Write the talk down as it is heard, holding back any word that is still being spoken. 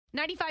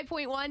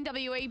95.1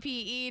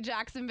 WAPE,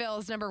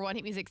 Jacksonville's number one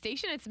hit music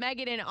station. It's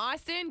Megan in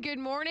Austin. Good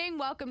morning.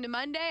 Welcome to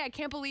Monday. I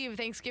can't believe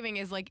Thanksgiving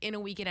is like in a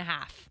week and a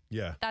half.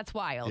 Yeah. That's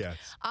wild. Yes.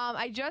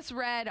 I just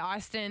read,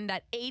 Austin,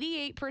 that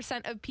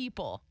 88% of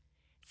people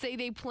say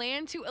they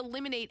plan to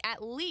eliminate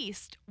at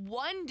least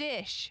one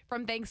dish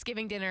from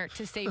Thanksgiving dinner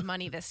to save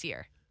money this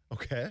year.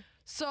 Okay.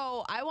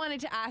 So I wanted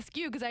to ask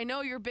you, because I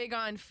know you're big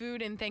on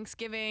food and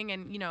Thanksgiving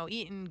and,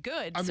 eating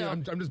good. I mean,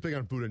 I'm just big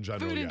on food in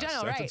general. Food in yes.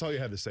 general, That's all you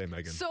had to say,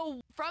 Megan.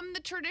 So from the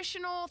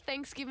traditional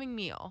Thanksgiving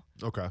meal,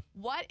 Okay.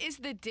 what is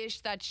the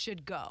dish that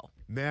should go?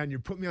 Man, you're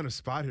putting me on a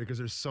spot here because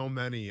there's so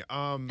many.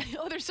 Oh,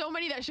 there's so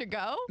many that should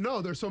go?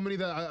 No, there's so many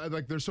that I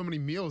like. There's so many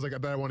meals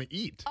that I want to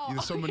eat. Oh,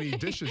 There's so many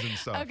dishes and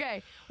stuff.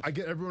 Okay. I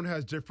get everyone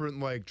has different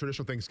like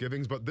traditional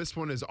Thanksgivings, but this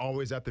one is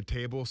always at the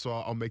table, so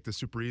I'll make this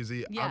super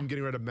easy. Yeah. I'm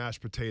getting rid of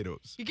mashed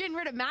potatoes. You're getting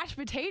rid of mashed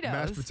potatoes?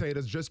 Mashed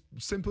potatoes, just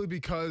simply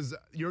because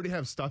you already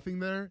have stuffing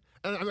there.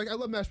 And I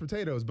love mashed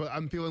potatoes, but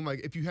I'm feeling like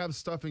if you have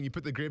stuffing, you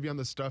put the gravy on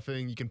the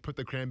stuffing, you can put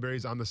the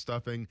cranberries on the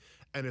stuffing,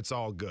 and it's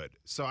all good.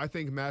 So I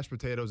think mashed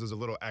potatoes is a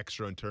little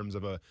extra in terms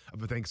of a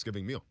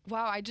Thanksgiving meal.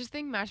 Wow, I just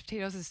think mashed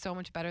potatoes is so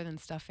much better than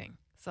stuffing.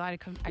 So I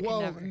could Well,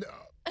 never. no,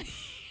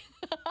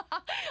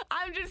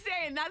 I'm just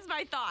saying, that's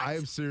my thoughts. I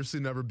have seriously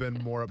never been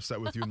more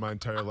upset with you in my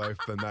entire life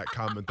than that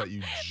comment that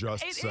you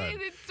just It said.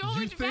 is. It's so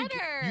you much think,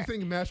 better. You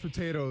think mashed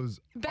potatoes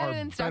better are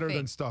than better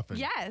than stuffing?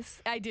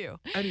 Yes, I do.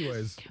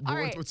 Anyways, All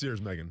right. what's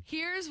yours, Megan?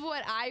 Here's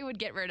what I would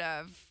get rid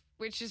of,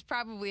 which is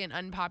probably an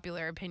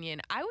unpopular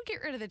opinion. I would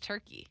get rid of the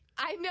turkey.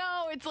 I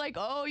know it's like,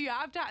 oh, you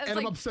have to. It's And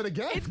like, I'm upset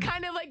again. It's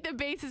kind of like the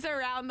basis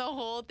around the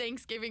whole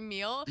Thanksgiving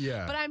meal.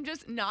 Yeah. But I'm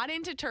just not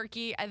into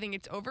turkey. I think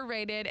it's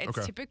overrated. It's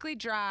Okay. typically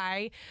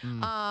dry.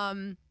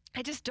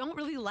 I just don't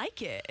really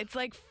like it. It's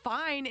like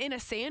fine in a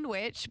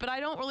sandwich, but I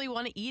don't really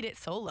want to eat it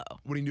solo.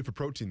 What do you do for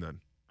protein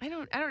then? I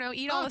don't know.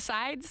 Eat all the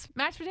sides.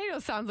 Mashed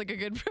potatoes sounds like a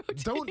good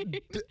protein.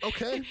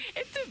 Okay.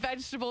 It's a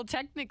vegetable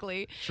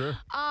technically. Sure.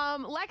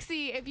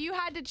 Lexi, if you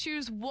had to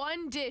choose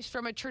one dish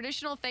from a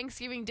traditional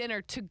Thanksgiving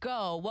dinner to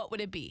go, what would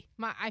it be?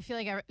 I feel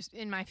like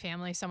in my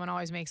family, someone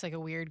always makes like a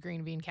weird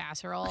green bean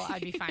casserole.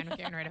 I'd be fine with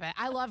getting rid of it.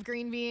 I love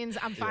green beans.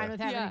 I'm fine with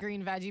having Yeah. a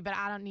green veggie, but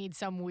I don't need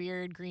some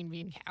weird green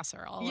bean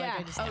casserole. Yeah. Like,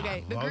 I just,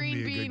 Okay. The Love green me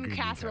a good bean green bean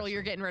casserole,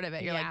 you're casserole. getting rid of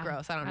it. You're like, Yeah.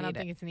 gross. I don't I need don't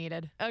think it. it's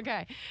needed.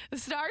 Okay.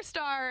 Star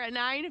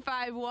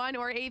 951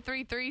 or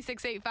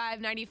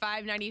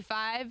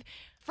 833-685-9595.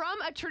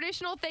 From a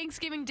traditional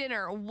Thanksgiving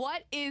dinner,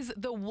 what is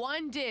the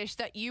one dish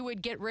that you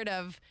would get rid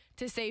of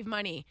to save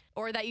money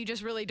or that you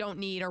just really don't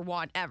need or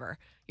want ever?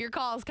 Your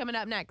call's coming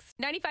up next.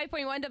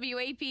 95.1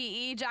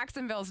 WAPE,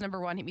 Jacksonville's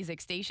number one hit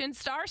music station.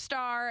 Star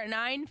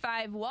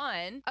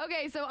 951.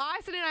 Okay, so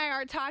Austin and I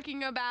are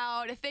talking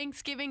about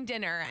Thanksgiving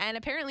dinner, and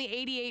apparently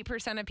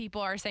 88% of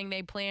people are saying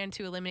they plan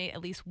to eliminate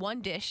at least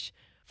one dish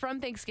from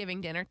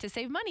Thanksgiving dinner to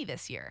save money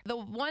this year. The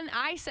one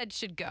I said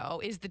should go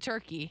is the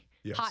turkey.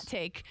 Yes. Hot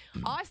take.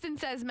 Austin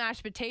says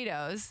mashed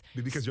potatoes.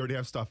 Because you already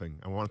have stuffing.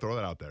 I want to throw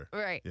that out there.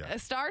 Right. Yeah.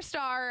 Star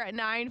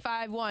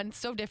 951.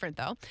 So different,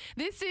 though.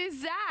 This is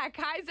Zach.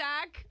 Hi,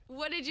 Zach.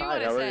 What did you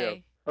want to how are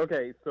say? you?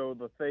 Okay, so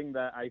the thing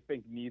that I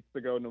think needs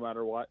to go no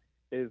matter what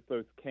is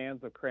those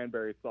cans of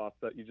cranberry sauce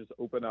that you just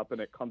open up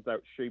and it comes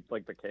out shaped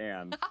like the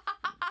can.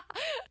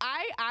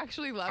 I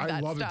actually love I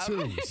that love stuff.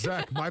 it too.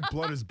 Zach, my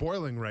blood is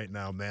boiling right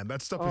now, man.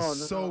 That stuff Oh,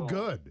 is so no.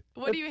 good.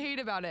 What do you hate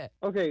about it?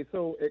 Okay,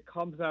 so it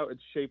comes out,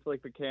 it's shaped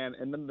like the can,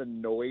 and then the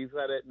noise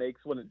that it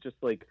makes when it just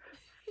like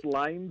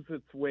slimes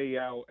its way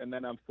out, and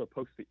then I'm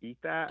supposed to eat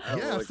that. I'm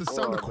Yeah, like, it's the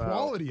sound of oh, no.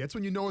 quality. That's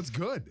when you know it's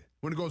good.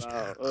 When it goes,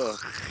 Ugh.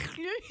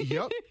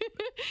 yep.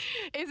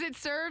 Is it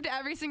served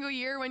every single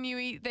year when you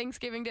eat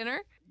Thanksgiving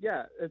dinner?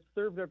 Yeah, it's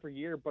served every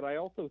year, but I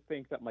also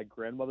think that my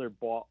grandmother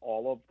bought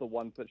all of the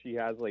ones that she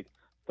has like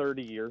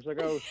 30 years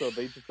ago, so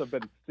they just have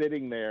been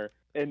sitting there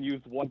and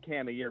used one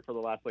can a year for the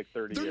last like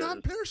 30 They're years.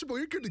 not perishable.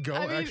 You're good to go.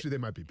 I mean, Actually, they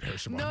might be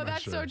perishable. No, I'm not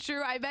that's sure. so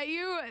true. I bet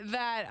you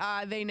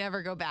that they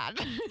never go bad.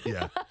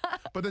 Yeah.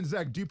 But then,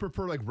 Zach, do you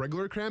prefer like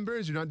regular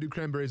cranberries? Or you not do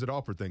cranberries at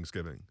all for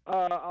Thanksgiving?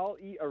 I'll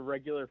eat a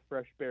regular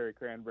fresh berry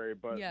cranberry,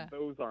 but Yeah.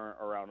 those aren't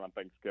around on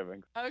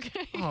Thanksgiving.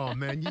 Okay. Oh,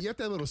 man. You have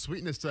that little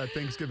sweetness to that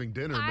Thanksgiving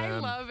dinner, I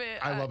man. love it.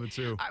 I love it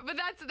too. But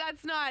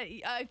that's not.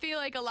 I feel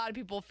like a lot of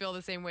people feel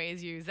the same way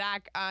as you,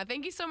 Zach.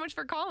 Thank you so much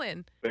for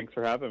calling. Thanks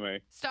for having me.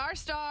 Star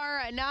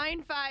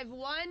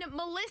 951,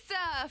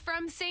 Melissa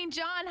from St.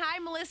 John. Hi,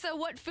 Melissa.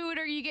 What food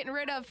are you getting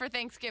rid of for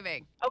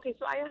Thanksgiving? Okay,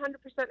 so I 100%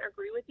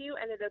 agree with you,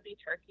 and it'll be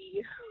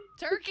turkey.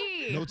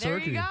 Turkey. No There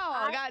turkey. you go.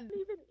 I God,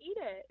 don't even eat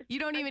it. you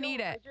don't I even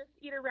eat I it. just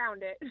eat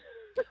around it.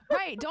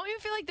 Right. Don't you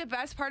feel like the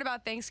best part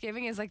about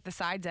Thanksgiving is like the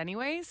sides,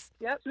 anyways?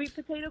 Yep, sweet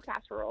potato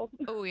casserole.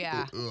 Oh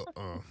yeah.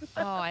 Oh,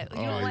 You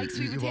don't like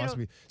sweet you potato? lost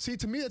me. See,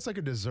 to me, it's like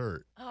a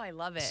dessert. Oh, I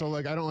love it. So,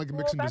 like, I don't like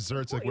mixing that's the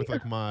desserts like with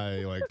point. like my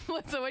like.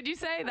 So what'd you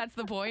say? That's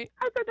the point.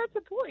 I said that's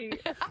the point.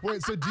 great.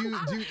 Wait, so do you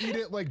eat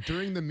it like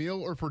during the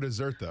meal or for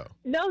dessert though?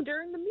 No,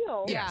 during the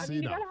meal. Yeah. I So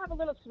mean, you you know. gotta have a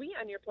little sweet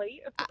on your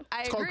plate.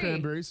 I It's called agree.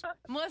 cranberries.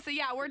 Melissa,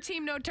 yeah, we're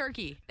team no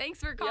turkey. Thanks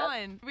for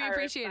calling. We All right,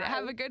 appreciate it.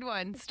 Have bye. a good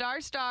one. Star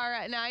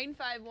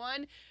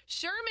 951.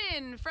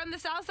 Sherman from the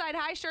South Side.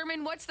 Hi,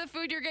 Sherman. What's the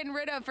food you're getting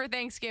rid of for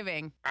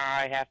Thanksgiving?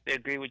 I have to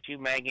agree with you,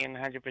 Megan,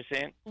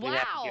 100%. We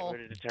have to Wow. get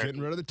rid of the turkey.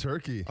 Getting rid of the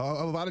turkey. A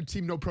lot of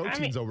team no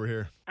proteins over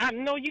here.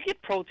 No, you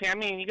get protein. I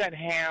mean, you got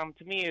ham.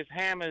 To me,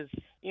 ham is,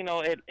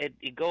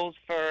 it goes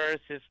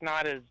first. It's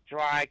not as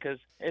dry because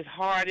it's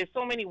hard. There's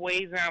so many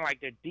ways now, like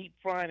they're deep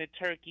frying the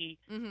turkey.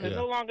 Mhm. It's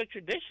Yeah. no longer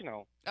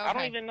traditional. I don't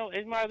Okay. even know.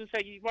 You might as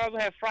well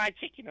have fried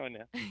chicken on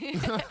there.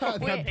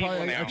 That'd Wait,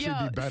 probably now. actually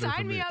Yo, be better sign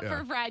for me me. up yeah.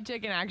 for fried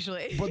chicken,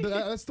 actually. But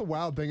that's the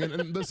wild thing.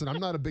 And listen, I'm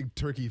not a big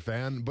turkey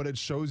fan, but it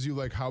shows you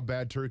like how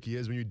bad turkey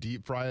is when you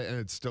deep fry it and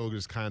it's still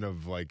just kind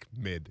of like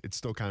mid. It's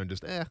still kind of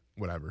just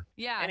whatever.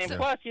 yeah. And then so-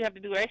 plus, you have to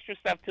do extra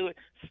stuff to it.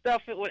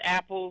 Stuff it with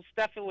apples.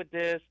 Stuff it with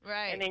this.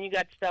 Right. And then you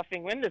got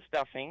stuffing in the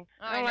stuffing.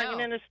 I know. And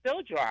then it's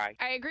still dry.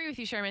 I agree with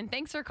you, Sherman.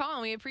 Thanks for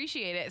calling. We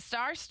appreciate it.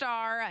 Star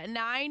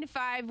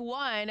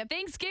 951.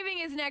 Thanksgiving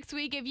is next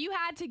week. If you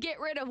had to get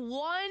rid of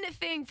one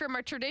thing from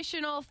a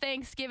traditional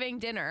Thanksgiving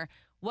dinner,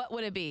 what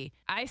would it be?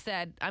 I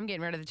said I'm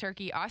getting rid of the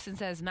turkey. Austin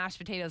says mashed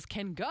potatoes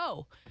can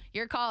go.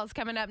 Your call is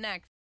coming up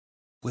next.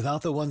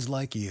 Without the ones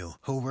like you,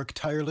 who work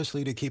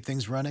tirelessly to keep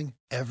things running,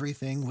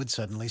 everything would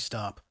suddenly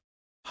stop.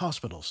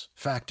 Hospitals,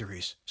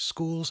 factories,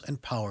 schools,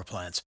 and power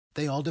plants,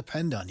 they all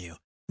depend on you.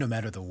 No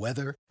matter the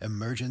weather,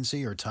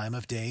 emergency, or time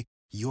of day,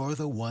 you're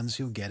the ones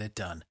who get it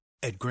done.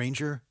 At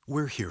Granger,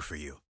 we're here for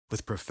you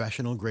with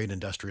professional-grade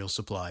industrial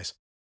supplies.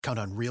 Count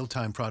on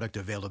real-time product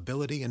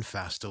availability and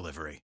fast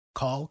delivery.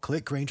 Call,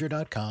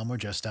 clickgranger.com, or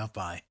just stop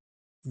by.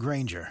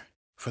 Granger,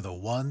 for the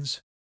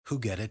ones who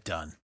get it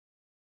done.